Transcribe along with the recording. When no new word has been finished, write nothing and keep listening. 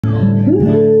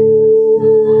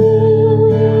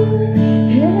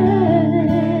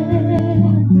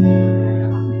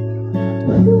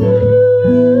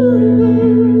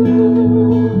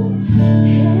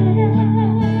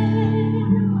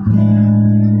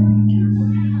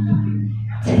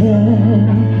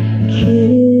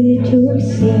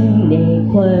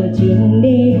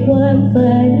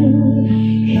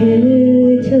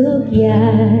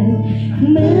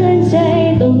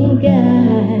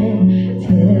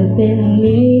เป็น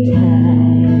นิทา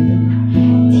น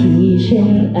ที่ฉั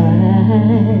นอ่า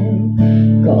น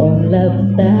ก่อนหลับ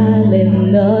ตาเล่น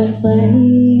นอนฝัน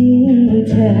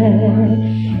เธอ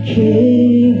คือ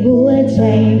หัวใจ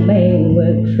ไม่ว่า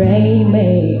ใครไม่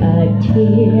อาจเที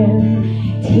ย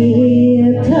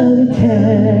บเท่าเธอ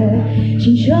ฉั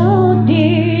นโชคดี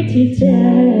ที่เจอ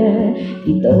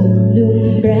ที่ตกหลุม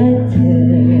รักเธอ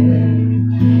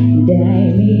ได้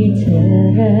มีเธอ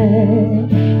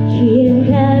เคียง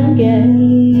ข้างกัน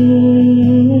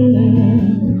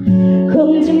ค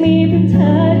งจะมีเพียงเธอ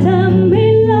ทำให้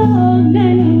โลก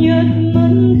นั้นหยุดหมุ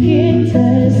นเพียงเธอ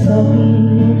ส่ง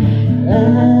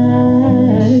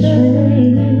ฉัน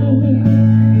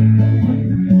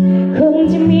คง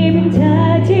จะมีเพียงเธอ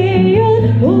ที่หยุด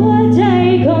หัวใจ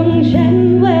ของฉัน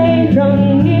ไว้ตรง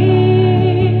นี้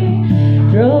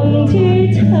ตรงที่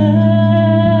เธอ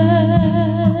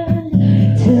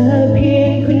เพีย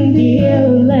งคนเดียว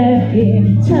และเพียง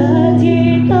เธอที่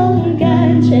ต้องกา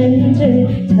รฉันจะ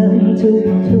ทำทุก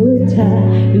ทาง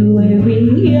ด้วยวิญ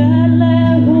ญาณและ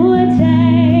หัวใจ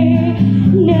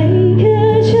นั่นคือ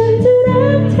ฉันจะรั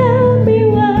กเธอไม่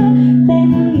ว่าเป็น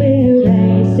เมื่อไร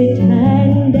สถาน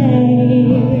ใด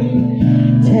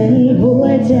ทั้งหัว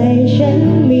ใจฉัน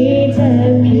มีเธอ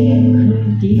เพียงคน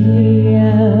เดีย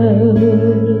ว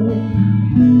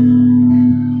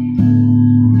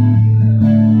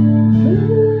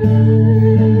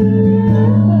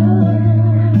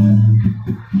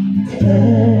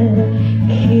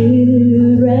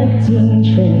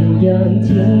ฉันยอม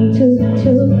ทิ้ง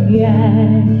ทุกอย่า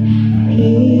งเ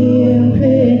พียงเ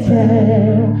พื่อเธอ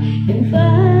เป็นฟ้า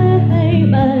ให้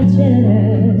มาเจอ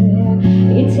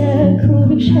ให้เธอคู่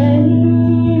กับฉัน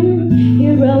ให้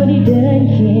เราได้เดิน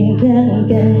เคียงข้าง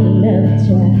กันนับจ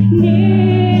ากนี้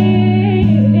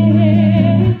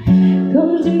ค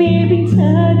งจะมีเพียงเธ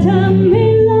อทำให้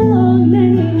โลกนั้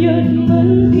นหยุดหมุน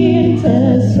เพียงเธอ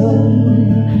ส่ง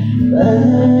มา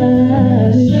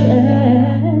ฉั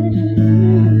น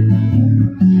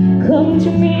คงจ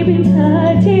ะมีเพียงเธอ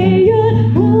ที่หยุด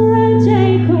หัวใจ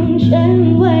ของฉัน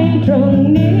ไว้ตรง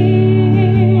นี้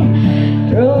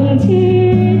ตรงที่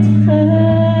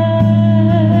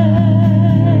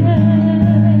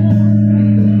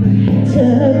เธอ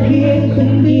เพียงค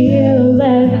นเดียวแล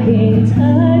ะเพียงเธอ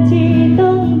ที่ต้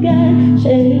องการ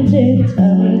ฉันจะท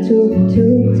ำทุ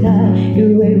กทางด้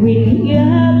วยวิญญ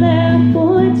าณและหั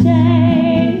วใจ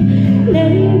นั่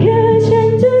นคือฉัน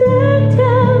จะรักเธ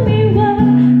อไม่ว่า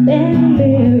เป็นเ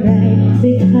มื่อไรส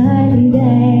ถานใด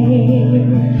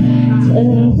ทั้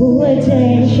งหัวใจ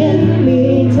ฉันมี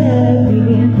เธอเพี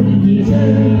ยงคนเดีย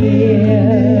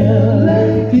วและ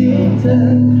เพียงเธอ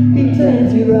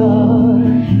ที่รอ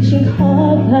ฉันขอ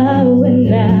ภาว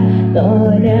นาต่อ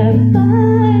หน้าฟ้า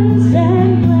แสน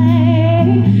ไกล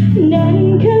นั่น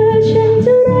คือฉันจ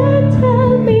ะรักเธอ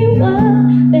ไม่ว่า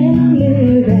เป็นเมื่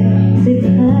อไรสถ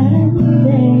านใ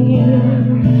ด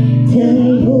ทั้ง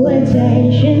หัวใจ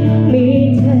ฉันมี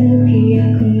เธอเพียง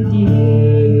คนเดีย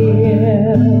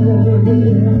ว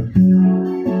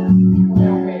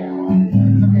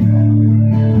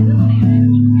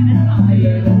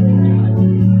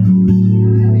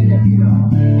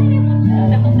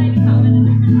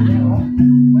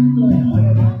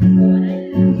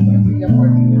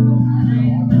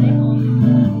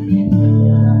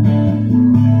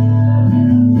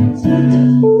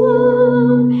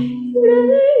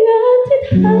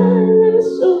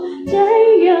ใจ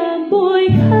อย่าป่วย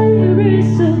ไข้หรือ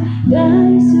สุขกา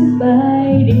ยสบาย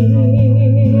ดี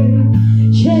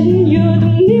ฉันอยู่ตร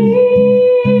งนี้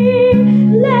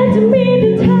และจะมีแต่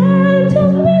เธอทุ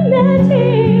กวินาที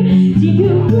ที่อ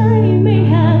ยู่ใกล้ไม่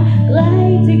ห่างไกล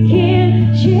จะเคียง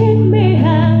ชิดไม่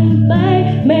ห่างไป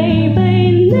ไม่ไป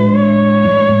ไหน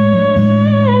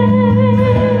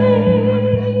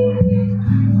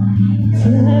เธ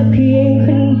อเพียงค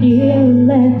นเดียวแ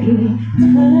ละเพียงเ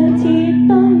ธอที่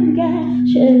ต้องการ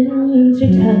ฉันจะ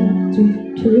ทำ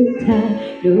ทุกทาง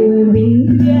ด้วยวิญ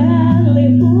ญาณและ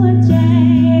หัวใจ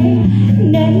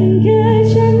นั่นคือ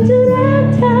ฉันจะรัก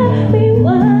เธอไม่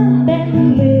ว่าเป็น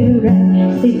เมื่อไร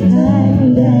สถาน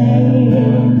ใด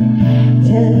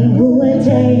ทั้งหัวใ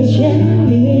จฉัน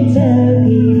มีเธอเ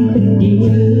พียงคนเดีย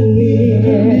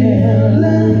วแล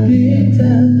ะเพียงเธ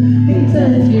อ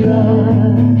ที่รอ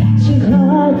ฉันขอ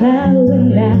ภาว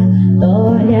นาต่อ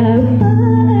หน้าฟ้า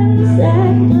แส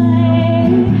นไกล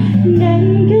นั่น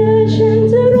คือฉัน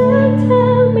จะรักเธอ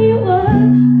ไม่ว่า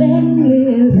เป็นเมื่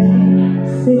อไร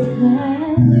สถา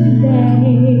นใด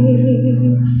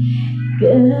เ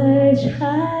กิดช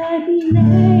าติไหน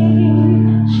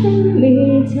ฉันมี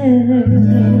เธอ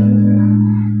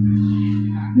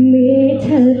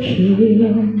เพีย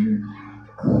ง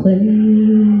คน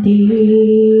เดีย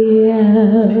ว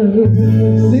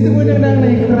เสียงตบมือดังๆเล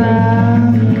ยครับ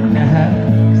นะฮะ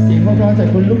เสียงเพราะๆจาก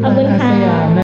คุณลูกตาลอาสยาม